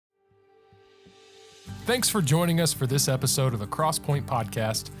Thanks for joining us for this episode of the Crosspoint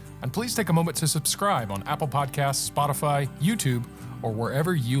Podcast, and please take a moment to subscribe on Apple Podcasts, Spotify, YouTube, or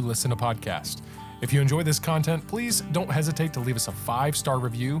wherever you listen to podcasts. If you enjoy this content, please don't hesitate to leave us a 5-star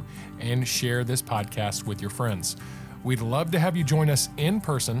review and share this podcast with your friends. We'd love to have you join us in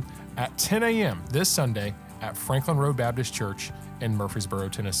person at 10 a.m. this Sunday at Franklin Road Baptist Church in Murfreesboro,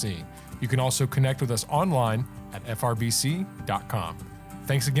 Tennessee. You can also connect with us online at frbc.com.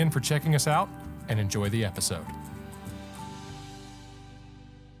 Thanks again for checking us out, and enjoy the episode.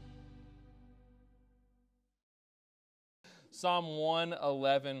 Psalm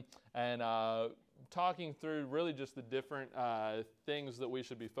 111, and talking through really just the different things that we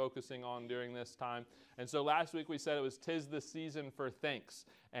should be focusing on during this time. And so last week we said it was "'Tis the season for thanks,"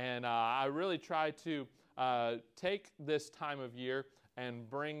 and I really tried to take this time of year and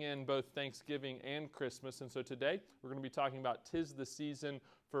bring in both Thanksgiving and Christmas. And so today we're going to be talking about "'Tis the season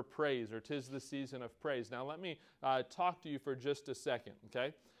for praise," or "'Tis the season of praise." Now let me talk to you for just a second,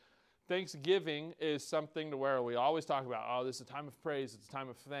 okay? Thanksgiving is something to where we always talk about, oh, this is a time of praise, it's a time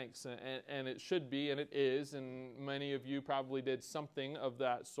of thanks, and it should be, and it is, and many of you probably did something of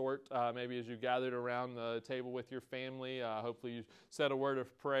that sort, maybe as you gathered around the table with your family. Hopefully you said a word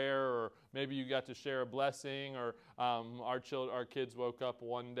of prayer, or maybe you got to share a blessing, or our kids woke up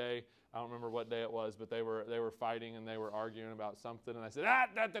one day. I don't remember what day it was, but they were fighting and they were arguing about something. And I said, I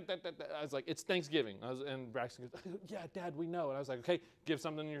was like, it's Thanksgiving. And Braxton goes, yeah, Dad, we know. And I was like, okay, give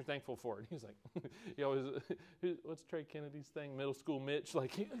something you're thankful for. And he's like, he always, what's Trey Kennedy's thing? Middle school Mitch,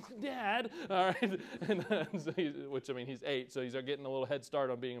 like, Dad. All right. And so he's 8, so he's getting a little head start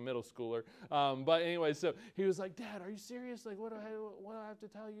on being a middle schooler. But anyway, so he was like, Dad, are you serious? Like, what do I have to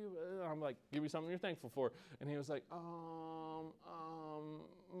tell you? I'm like, give me something you're thankful for. And he was like,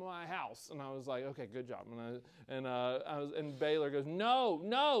 my house. And I was like, okay, good job. And Baylor goes, no,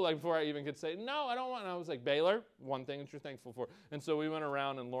 like before I even could say, no, I don't want. And I was like, Baylor, one thing that you're thankful for. And so we went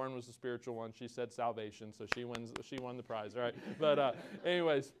around, and Lauren was the spiritual one. She said salvation, so she won the prize, all right? But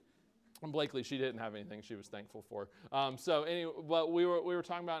anyways, Blakely, she didn't have anything she was thankful for. But we were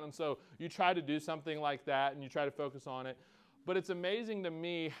talking about it, and so you try to do something like that, and you try to focus on it. But it's amazing to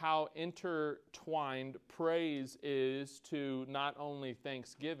me how intertwined praise is to not only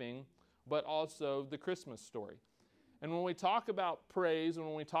Thanksgiving, but also the Christmas story. And when we talk about praise, and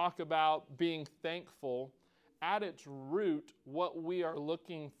when we talk about being thankful, at its root, what we are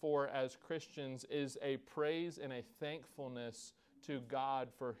looking for as Christians is a praise and a thankfulness to God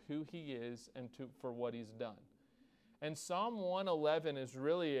for who He is and for what He's done. And Psalm 111 is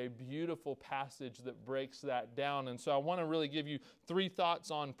really a beautiful passage that breaks that down. And so I want to really give you 3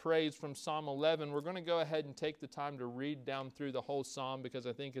 thoughts on praise from Psalm 11. We're going to go ahead and take the time to read down through the whole psalm because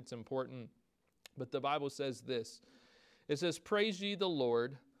I think it's important. But the Bible says this. It says, "Praise ye the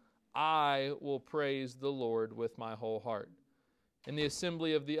Lord. I will praise the Lord with my whole heart. In the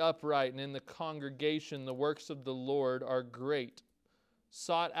assembly of the upright and in the congregation, the works of the Lord are great,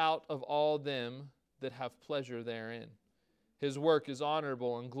 sought out of all them that have pleasure therein. His work is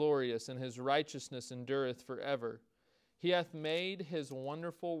honorable and glorious, and His righteousness endureth forever. He hath made His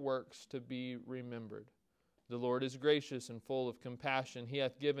wonderful works to be remembered. The Lord is gracious and full of compassion. He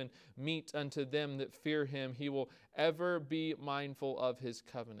hath given meat unto them that fear Him. He will ever be mindful of His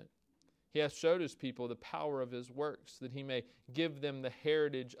covenant. He hath showed His people the power of His works, that He may give them the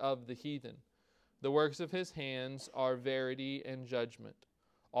heritage of the heathen. The works of His hands are verity and judgment.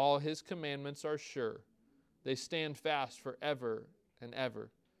 All His commandments are sure. They stand fast forever and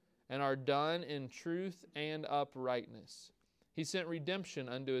ever, and are done in truth and uprightness. He sent redemption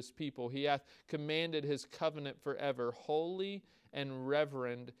unto His people. He hath commanded His covenant forever. Holy and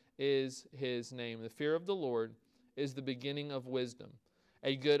reverend is His name. The fear of the Lord is the beginning of wisdom.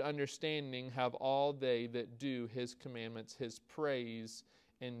 A good understanding have all they that do His commandments. His praise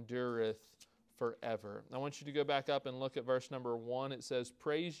endureth forever. I want you to go back up and look at verse number 1. It says,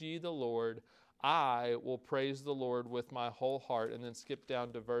 "Praise ye the Lord. I will praise the Lord with my whole heart." And then skip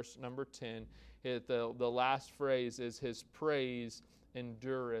down to verse number 10. The last phrase is, "His praise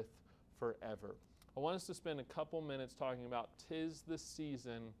endureth forever." I want us to spend a couple minutes talking about "'Tis the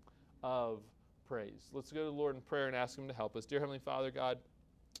season of praise." Let's go to the Lord in prayer and ask Him to help us. Dear Heavenly Father, God,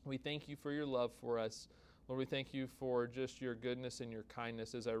 we thank You for Your love for us. Lord, we thank You for just Your goodness and Your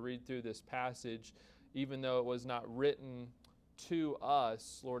kindness as I read through this passage. Even though it was not written to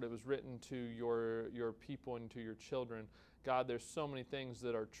us, Lord, it was written to Your people and to Your children. God, there's so many things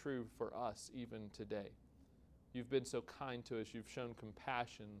that are true for us even today. You've been so kind to us. You've shown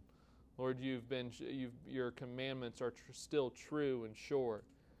compassion. Lord, Your commandments are still true and sure.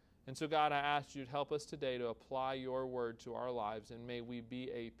 And so, God, I ask you to help us today to apply your word to our lives, and may we be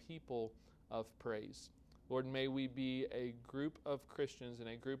a people of praise. Lord, may we be a group of Christians and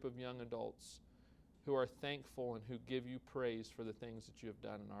a group of young adults who are thankful and who give you praise for the things that you have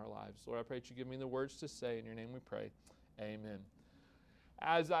done in our lives. Lord, I pray that you give me the words to say. In your name we pray. Amen.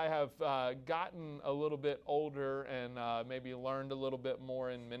 As I have gotten a little bit older and maybe learned a little bit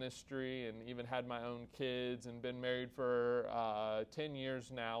more in ministry and even had my own kids and been married for 10 years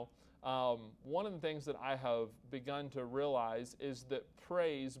now, one of the things that I have begun to realize is that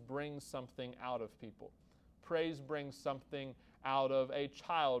praise brings something out of people. Praise brings something out of a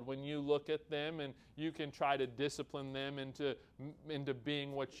child. When you look at them and you can try to discipline them into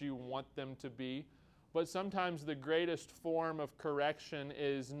being what you want them to be. But sometimes the greatest form of correction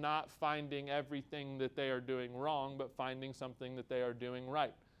is not finding everything that they are doing wrong, but finding something that they are doing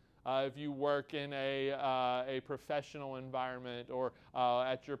right. If you work in a professional environment or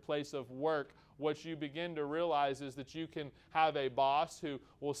at your place of work, what you begin to realize is that you can have a boss who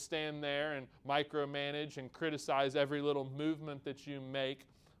will stand there and micromanage and criticize every little movement that you make.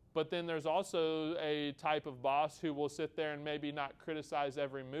 But then there's also a type of boss who will sit there and maybe not criticize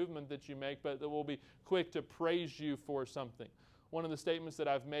every movement that you make, but that will be quick to praise you for something. One of the statements that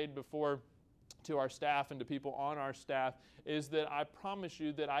I've made before to our staff and to people on our staff is that I promise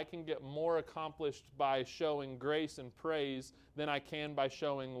you that I can get more accomplished by showing grace and praise than I can by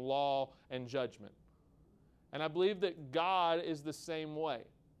showing law and judgment. And I believe that God is the same way.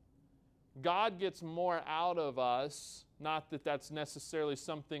 God gets more out of us, not that that's necessarily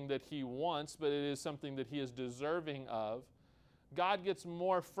something that He wants, but it is something that He is deserving of. God gets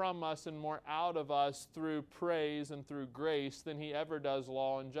more from us and more out of us through praise and through grace than He ever does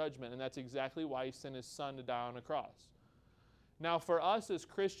law and judgment. And that's exactly why He sent His Son to die on a cross. Now, for us as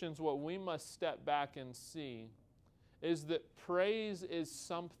Christians, what we must step back and see is that praise is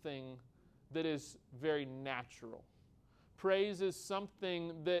something that is very natural. Praise is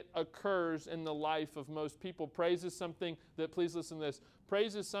something that occurs in the life of most people. Praise is something that, please listen to this,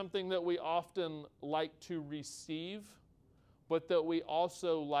 praise is something that we often like to receive, but that we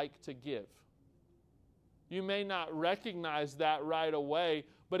also like to give. You may not recognize that right away,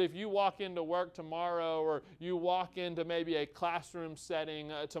 but if you walk into work tomorrow, or you walk into maybe a classroom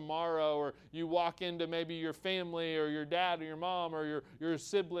setting tomorrow, or you walk into maybe your family or your dad or your mom or your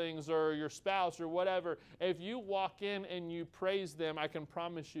siblings or your spouse or whatever, if you walk in and you praise them, I can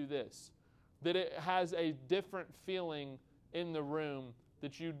promise you this, that it has a different feeling in the room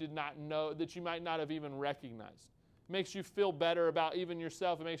that you did not know, that you might not have even recognized. It makes you feel better about even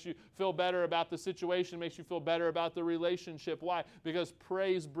yourself. It makes you feel better about the situation. It makes you feel better about the relationship. Why? Because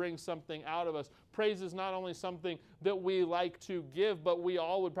praise brings something out of us. Praise is not only something that we like to give, but we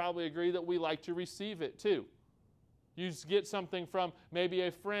all would probably agree that we like to receive it too. You get something from maybe a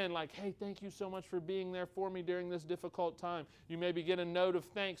friend like, hey, thank you so much for being there for me during this difficult time. You maybe get a note of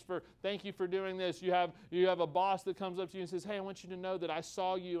thank you for doing this. You have a boss that comes up to you and says, hey, I want you to know that I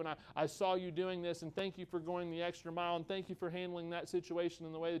saw you and I saw you doing this, and thank you for going the extra mile, and thank you for handling that situation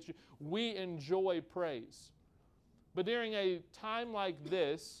in the way that we enjoy praise. But during a time like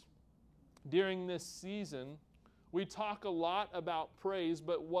this, during this season, we talk a lot about praise,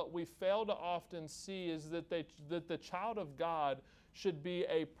 but what we fail to often see is that the child of God should be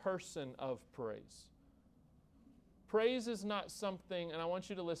a person of praise. Praise is not something, and I want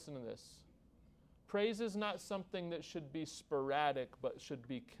you to listen to this, praise is not something that should be sporadic, but should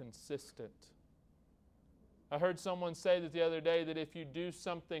be consistent. I heard someone say that the other day that if you do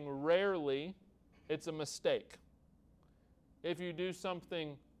something rarely, it's a mistake. If you do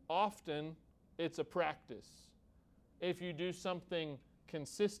something often, it's a practice. If you do something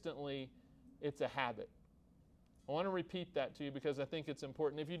consistently, it's a habit. I want to repeat that to you because I think it's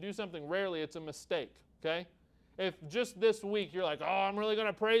important. If you do something rarely, it's a mistake, okay? If just this week you're like, oh, I'm really going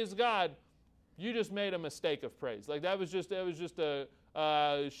to praise God, you just made a mistake of praise. Like that was just a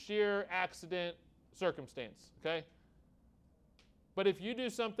sheer accident circumstance, okay? But if you do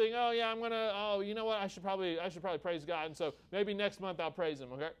something, you know what, I should probably praise God, and so maybe next month I'll praise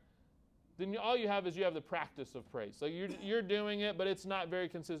Him, okay? Then all you have is you have the practice of praise. Like you're doing it, but it's not very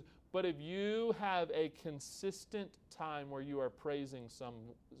consistent. But if you have a consistent time where you are praising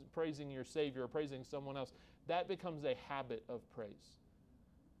your Savior or praising someone else, that becomes a habit of praise.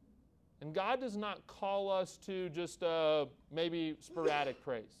 And God does not call us to just maybe sporadic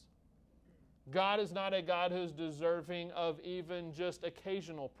praise. God is not a God who's deserving of even just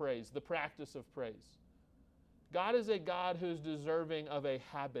occasional praise, the practice of praise. God is a God who's deserving of a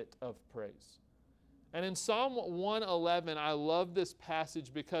habit of praise. And in Psalm 111, I love this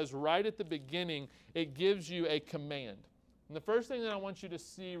passage because right at the beginning, it gives you a command. And the first thing that I want you to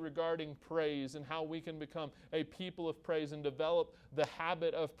see regarding praise and how we can become a people of praise and develop the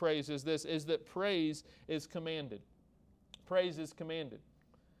habit of praise is this, is that praise is commanded. Praise is commanded.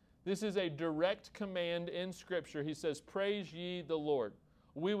 This is a direct command in Scripture. He says, praise ye the Lord.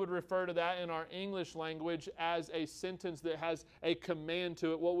 We would refer to that in our English language as a sentence that has a command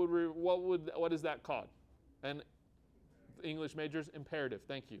to it. What is that called? An English majors, imperative.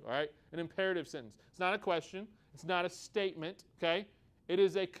 Thank you. All right? An imperative sentence. It's not a question. It's not a statement. Okay? It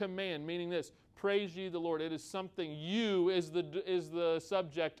is a command, meaning this, praise ye the Lord. It is something, you is the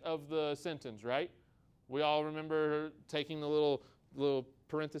subject of the sentence, right? We all remember taking the little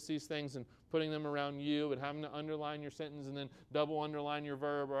parentheses things and putting them around you and having to underline your sentence and then double underline your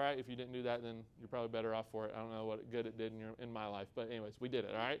verb, all right? If you didn't do that, then you're probably better off for it. I don't know what good it did in my life, but anyways, we did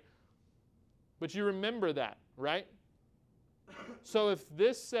it, all right? But you remember that, right? So if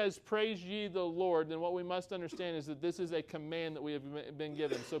this says, praise ye the Lord, then what we must understand is that this is a command that we have been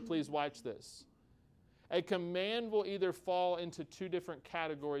given. So please watch this. A command will either fall into two different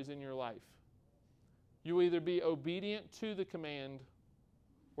categories in your life. You will either be obedient to the command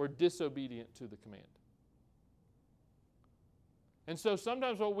or disobedient to the command. And so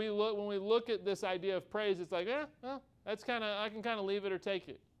sometimes when we look at this idea of praise, it's like, well, I can kind of leave it or take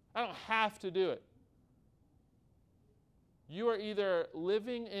it. I don't have to do it. You are either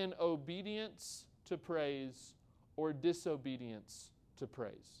living in obedience to praise or disobedience to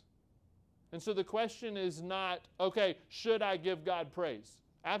praise. And so the question is not, okay, should I give God praise?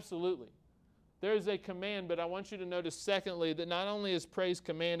 Absolutely. There is a command, but I want you to notice, secondly, that not only is praise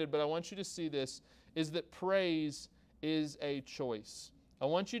commanded, but I want you to see this, is that praise is a choice. I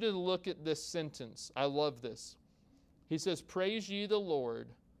want you to look at this sentence. I love this. He says, praise ye the Lord.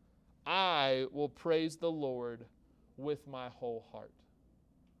 I will praise the Lord with my whole heart.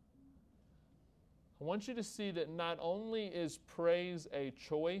 I want you to see that not only is praise a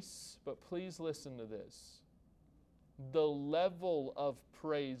choice, but please listen to this. The level of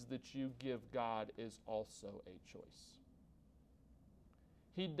praise that you give God is also a choice.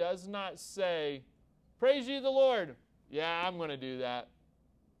 He does not say, praise ye the Lord. Yeah, I'm going to do that.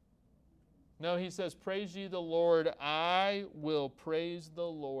 No, he says, praise ye the Lord. I will praise the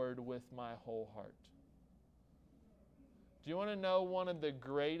Lord with my whole heart. Do you want to know one of the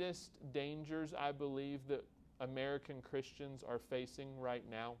greatest dangers I believe that American Christians are facing right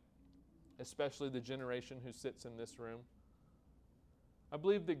now? Especially the generation who sits in this room. I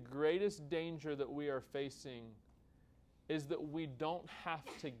believe the greatest danger that we are facing is that we don't have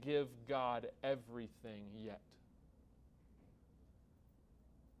to give God everything yet.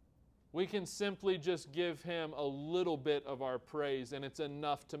 We can simply just give Him a little bit of our praise, and it's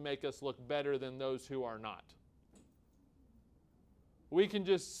enough to make us look better than those who are not. We can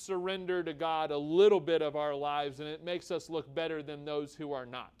just surrender to God a little bit of our lives, and it makes us look better than those who are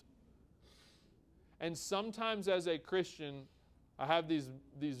not. And sometimes as a Christian, I have these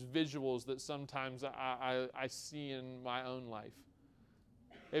visuals that sometimes I see in my own life.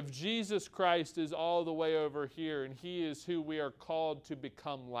 If Jesus Christ is all the way over here and He is who we are called to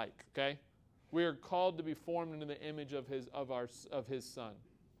become like, okay? We are called to be formed into the image of His Son,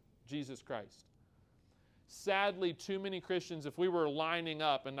 Jesus Christ. Sadly, too many Christians, if we were lining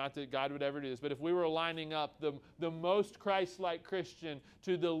up, and not that God would ever do this, but if we were lining up the most Christ-like Christian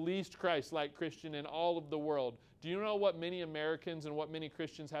to the least Christ-like Christian in all of the world, do you know what many Americans and what many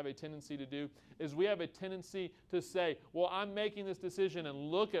Christians have a tendency to do? Is we have a tendency to say, well, I'm making this decision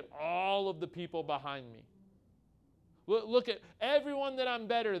and look at all of the people behind me. Look at everyone that I'm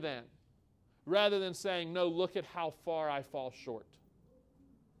better than, rather than saying, no, look at how far I fall short.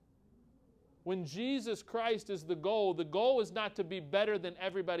 When Jesus Christ is the goal is not to be better than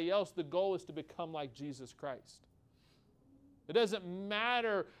everybody else. The goal is to become like Jesus Christ. It doesn't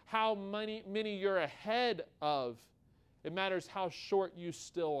matter how many you're ahead of. It matters how short you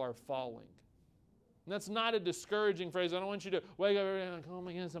still are falling. And that's not a discouraging phrase. I don't want you to wake up and like, oh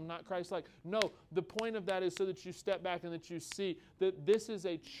my goodness, I'm not Christ-like. No, the point of that is so that you step back and that you see that this is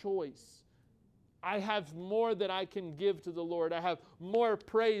a choice. I have more that I can give to the Lord. I have more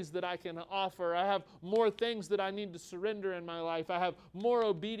praise that I can offer. I have more things that I need to surrender in my life. I have more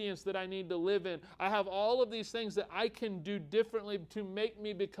obedience that I need to live in. I have all of these things that I can do differently to make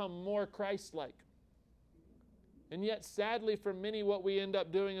me become more Christ-like. And yet, sadly, for many, what we end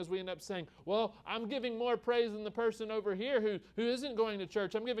up doing is we end up saying, well, I'm giving more praise than the person over here who isn't going to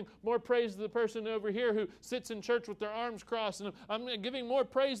church. I'm giving more praise to the person over here who sits in church with their arms crossed. And I'm giving more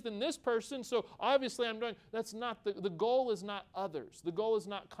praise than this person, so obviously I'm doing... That's not... The goal is not others. The goal is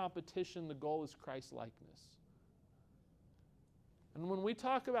not competition. The goal is Christ-likeness. And when we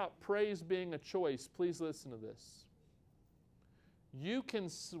talk about praise being a choice, please listen to this. You can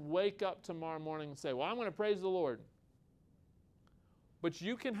wake up tomorrow morning and say, well, I'm going to praise the Lord. But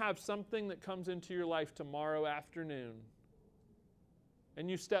you can have something that comes into your life tomorrow afternoon, and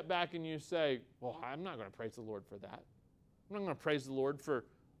you step back and you say, well, I'm not going to praise the Lord for that. I'm not going to praise the Lord for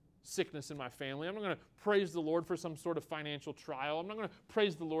sickness in my family. I'm not going to praise the Lord for some sort of financial trial. I'm not going to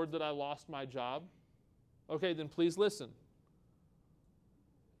praise the Lord that I lost my job. Okay, then please listen.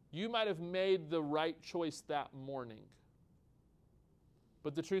 You might have made the right choice that morning.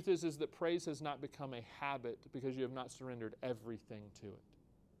 But the truth is that praise has not become a habit because you have not surrendered everything to it.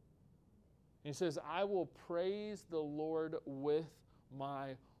 He says, I will praise the Lord with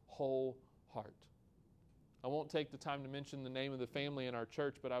my whole heart. I won't take the time to mention the name of the family in our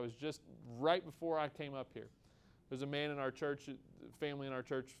church, but I was just right before I came up here. There's a man in our church, family in our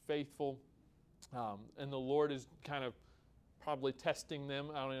church, faithful, and the Lord is kind of probably testing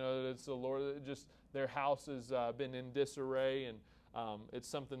them. I don't know that it's the Lord. Just their house has been in disarray, and it's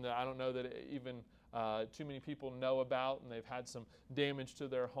something that I don't know that even too many people know about, and they've had some damage to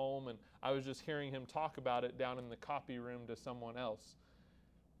their home. And I was just hearing him talk about it down in the copy room to someone else.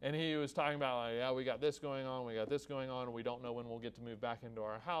 And he was talking about, like, yeah, we got this going on, and we don't know when we'll get to move back into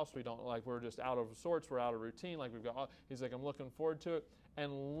our house. We're just out of sorts, we're out of routine. He's like, I'm looking forward to it.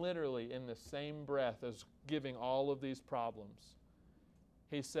 And literally in the same breath as giving all of these problems,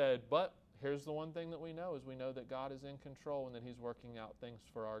 he said, but here's the one thing that we know is we know that God is in control and that He's working out things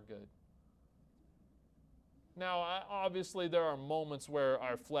for our good. Now, obviously, there are moments where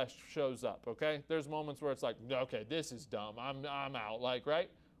our flesh shows up, okay? There's moments where it's like, okay, this is dumb. I'm out, right?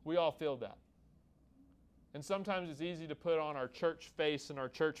 We all feel that. And sometimes it's easy to put on our church face and our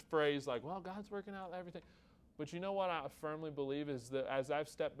church phrase like, well, God's working out everything. But you know what I firmly believe is that as I've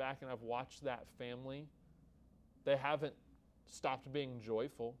stepped back and I've watched that family, they haven't stopped being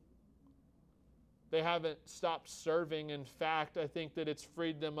joyful. They haven't stopped serving. In fact, I think that it's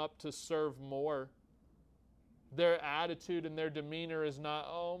freed them up to serve more. Their attitude and their demeanor is not,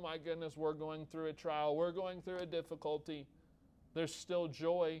 oh my goodness, we're going through a trial, we're going through a difficulty. There's still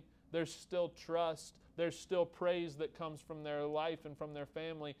joy, there's still trust, there's still praise that comes from their life and from their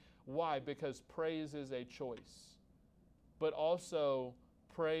family. Why? Because praise is a choice. But also,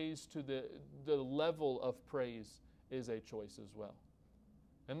 praise to the level of praise is a choice as well.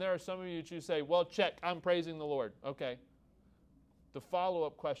 And there are some of you that say, well, check, I'm praising the Lord. Okay. The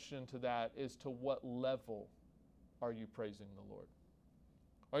follow-up question to that is, to what level are you praising the Lord?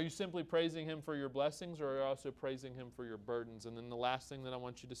 Are you simply praising Him for your blessings, or are you also praising Him for your burdens? And then the last thing that I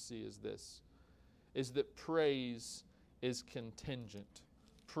want you to see is this, is that praise is contingent.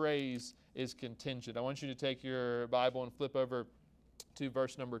 Praise is contingent. I want you to take your Bible and flip over to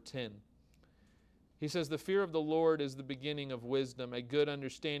verse number 10. He says, the fear of the Lord is the beginning of wisdom. A good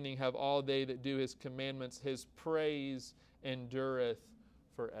understanding have all they that do His commandments. His praise endureth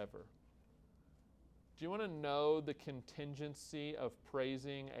forever. Do you want to know the contingency of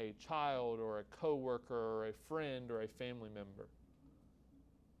praising a child or a coworker or a friend or a family member?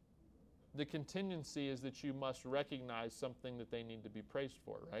 The contingency is that you must recognize something that they need to be praised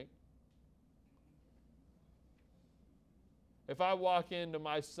for, right? If I walk into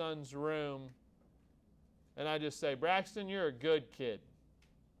my son's room and I just say, Braxton, you're a good kid,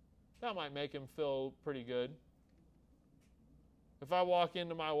 that might make him feel pretty good. If I walk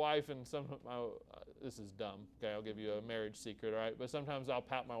into my wife and this is dumb, okay, I'll give you a marriage secret, all right? But sometimes I'll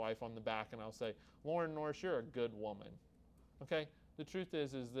pat my wife on the back and I'll say, Lauren Norris, you're a good woman, okay? The truth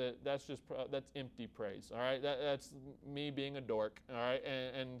is that's empty praise, all right? That's me being a dork, all right?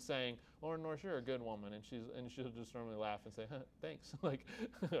 And saying, Lauren Norris, you're a good woman. And she'll just normally laugh and say, thanks, all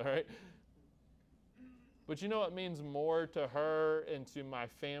right? But you know what means more to her and to my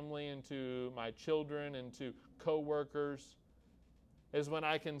family and to my children and to coworkers is when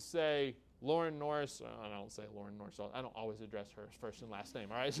I can say, Lauren Norris, I don't say Lauren Norris, I don't always address her as first and last name,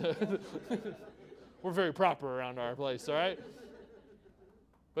 all right? So we're very proper around our place, all right?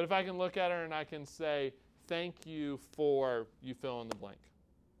 But if I can look at her and I can say, thank you for, you fill in the blank.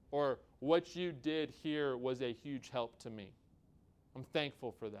 Or what you did here was a huge help to me. I'm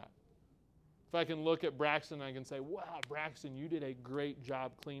thankful for that. If I can look at Braxton and I can say, wow, Braxton, you did a great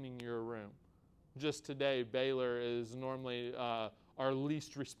job cleaning your room. Just today, Baylor is normally our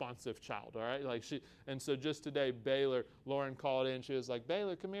least responsive child, all right? And so just today, Lauren called in. She was like,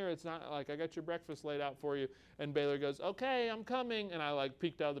 Baylor, come here. It's not like I got your breakfast laid out for you. And Baylor goes, okay, I'm coming. And I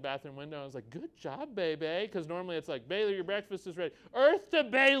peeked out of the bathroom window. I was like, good job, baby. Because normally it's like, Baylor, your breakfast is ready. Earth to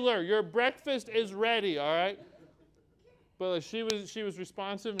Baylor, your breakfast is ready, all right? But she was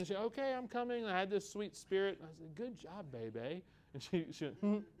responsive, and she, okay, I'm coming. And I had this sweet spirit. And I said, good job, baby. And she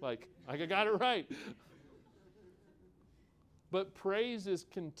went, like I got it right. But praise is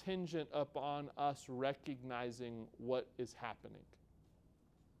contingent upon us recognizing what is happening.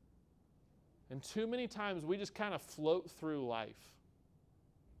 And too many times we just kind of float through life.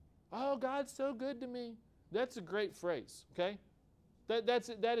 Oh, God's so good to me. That's a great phrase, okay?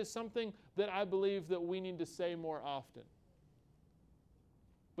 That is something that I believe that we need to say more often.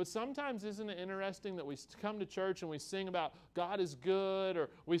 But sometimes isn't it interesting that we come to church and we sing about God is good, or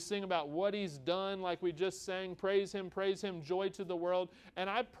we sing about what He's done like we just sang, praise Him, joy to the world. And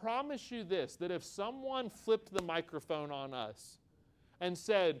I promise you this, that if someone flipped the microphone on us and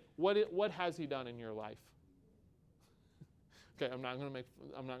said, what has He done in your life? Okay, I'm not going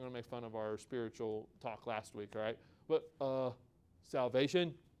to make fun of our spiritual talk last week, all right? But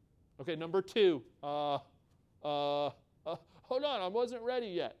salvation. Okay, number 2. Hold on, I wasn't ready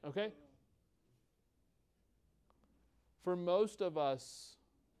yet, okay? For most of us,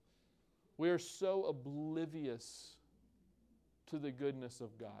 we are so oblivious to the goodness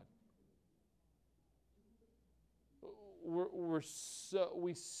of God.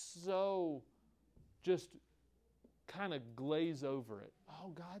 We so just kind of glaze over it.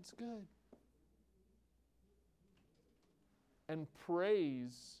 Oh, God's good. And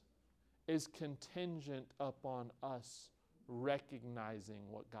praise is contingent upon us recognizing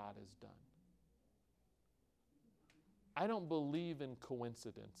what God has done. I don't believe in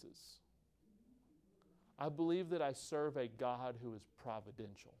coincidences. I believe that I serve a God who is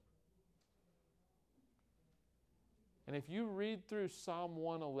providential. And if you read through Psalm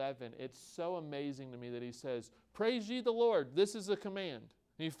 111, it's so amazing to me that he says, praise ye the Lord. This is a command.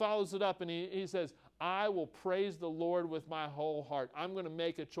 And he follows it up and he says, I will praise the Lord with my whole heart. I'm going to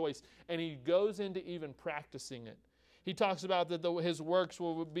make a choice. And he goes into even practicing it. He talks about that his works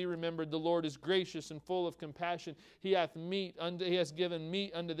will be remembered. The Lord is gracious and full of compassion. He has given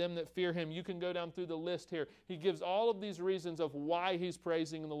meat unto them that fear him. You can go down through the list here. He gives all of these reasons of why he's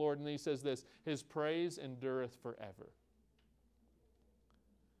praising the Lord. And he says this, his praise endureth forever.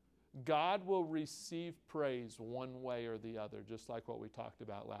 God will receive praise one way or the other, just like what we talked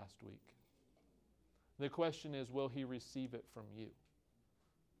about last week. The question is, will he receive it from you?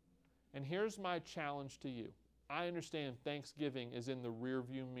 And here's my challenge to you. I understand Thanksgiving is in the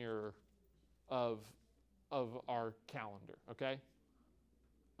rearview mirror of our calendar, okay?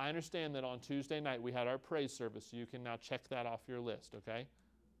 I understand that on Tuesday night we had our praise service, so you can now check that off your list, okay?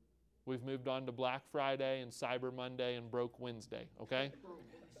 We've moved on to Black Friday and Cyber Monday and Broke Wednesday, okay?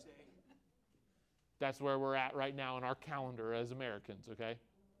 That's where we're at right now in our calendar as Americans, okay?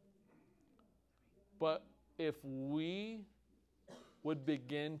 But if we would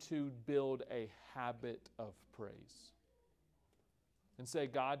begin to build a habit of praise and say,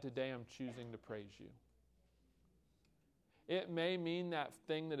 God, today I'm choosing to praise you. It may mean that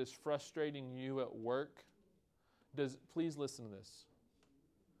thing that is frustrating you at work, please listen to this,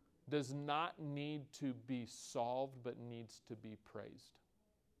 does not need to be solved, but needs to be praised.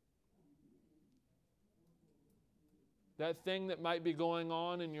 That thing that might be going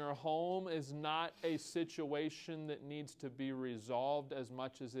on in your home is not a situation that needs to be resolved as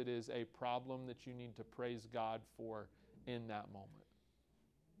much as it is a problem that you need to praise God for in that moment.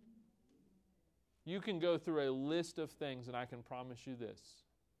 You can go through a list of things, and I can promise you this,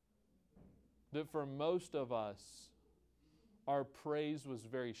 that for most of us, our praise was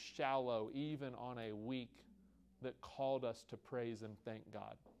very shallow, even on a week that called us to praise and thank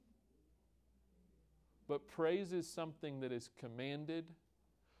God. But praise is something that is commanded.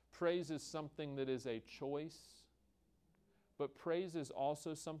 Praise is something that is a choice. But praise is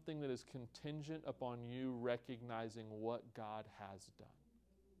also something that is contingent upon you recognizing what God has done.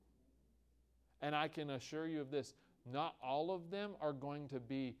 And I can assure you of this, not all of them are going to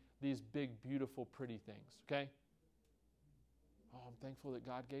be these big, beautiful, pretty things, okay? Oh, I'm thankful that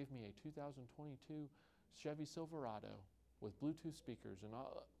God gave me a 2022 Chevy Silverado with Bluetooth speakers and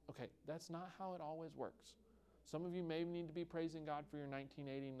all. Okay, that's not how it always works. Some of you may need to be praising God for your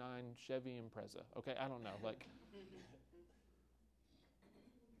 1989 Chevy Impreza. Okay, I don't know.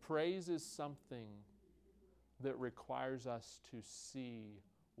 Praise is something that requires us to see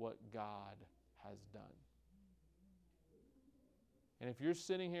what God has done. And if you're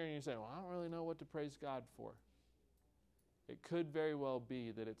sitting here and you say, well, I don't really know what to praise God for, it could very well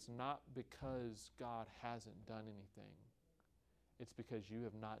be that it's not because God hasn't done anything. It's because you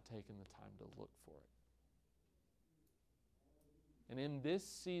have not taken the time to look for it. And in this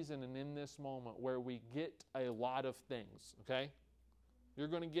season and in this moment where we get a lot of things, okay? You're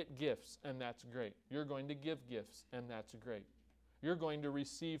going to get gifts, and that's great. You're going to give gifts, and that's great. You're going to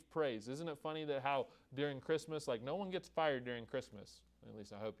receive praise. Isn't it funny that how during Christmas, no one gets fired during Christmas? At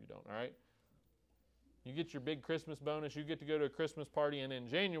least I hope you don't, all right? You get your big Christmas bonus. You get to go to a Christmas party, and in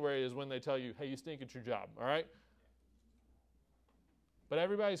January is when they tell you, hey, you stink at your job, all right? But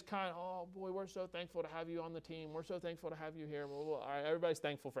everybody's kind of, oh, boy, we're so thankful to have you on the team. We're so thankful to have you here. Blah, blah, blah. All right, everybody's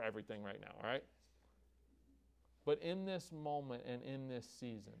thankful for everything right now, all right? But in this moment and in this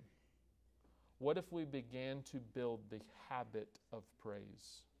season, what if we began to build the habit of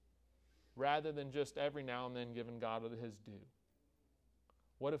praise rather than just every now and then giving God his due?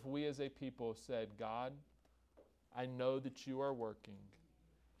 What if we as a people said, God, I know that you are working.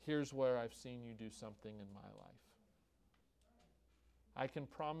 Here's where I've seen you do something in my life. I can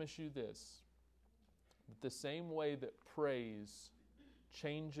promise you this, that the same way that praise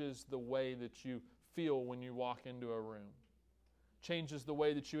changes the way that you feel when you walk into a room, changes the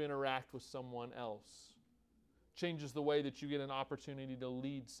way that you interact with someone else, changes the way that you get an opportunity to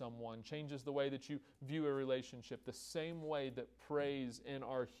lead someone, changes the way that you view a relationship, the same way that praise in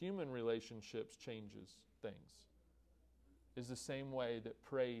our human relationships changes things, is the same way that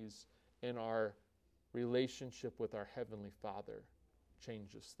praise in our relationship with our Heavenly Father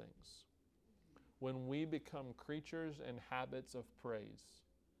changes things. When we become creatures and habits of praise,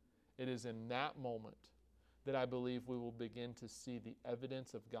 it is in that moment that I believe we will begin to see the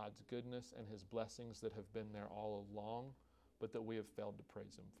evidence of God's goodness and His blessings that have been there all along, but that we have failed to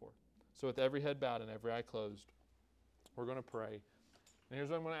praise Him for. So with every head bowed and every eye closed, we're going to pray. And here's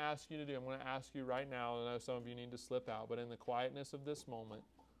what I'm going to ask you to do. I'm going to ask you right now, and I know some of you need to slip out, but in the quietness of this moment,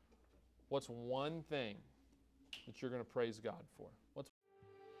 what's one thing that you're going to praise God for?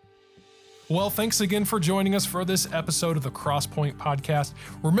 Well, thanks again for joining us for this episode of the Crosspoint Podcast.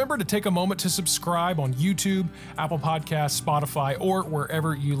 Remember to take a moment to subscribe on YouTube, Apple Podcasts, Spotify, or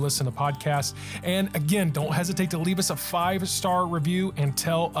wherever you listen to podcasts. And again, don't hesitate to leave us a 5-star review and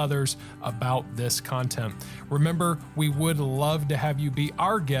tell others about this content. Remember, we would love to have you be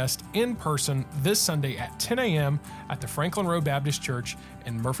our guest in person this Sunday at 10 a.m. at the Franklin Road Baptist Church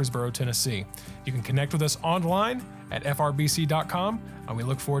in Murfreesboro, Tennessee. You can connect with us online at frbc.com, and we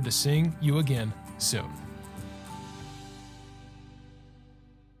look forward to seeing you again soon.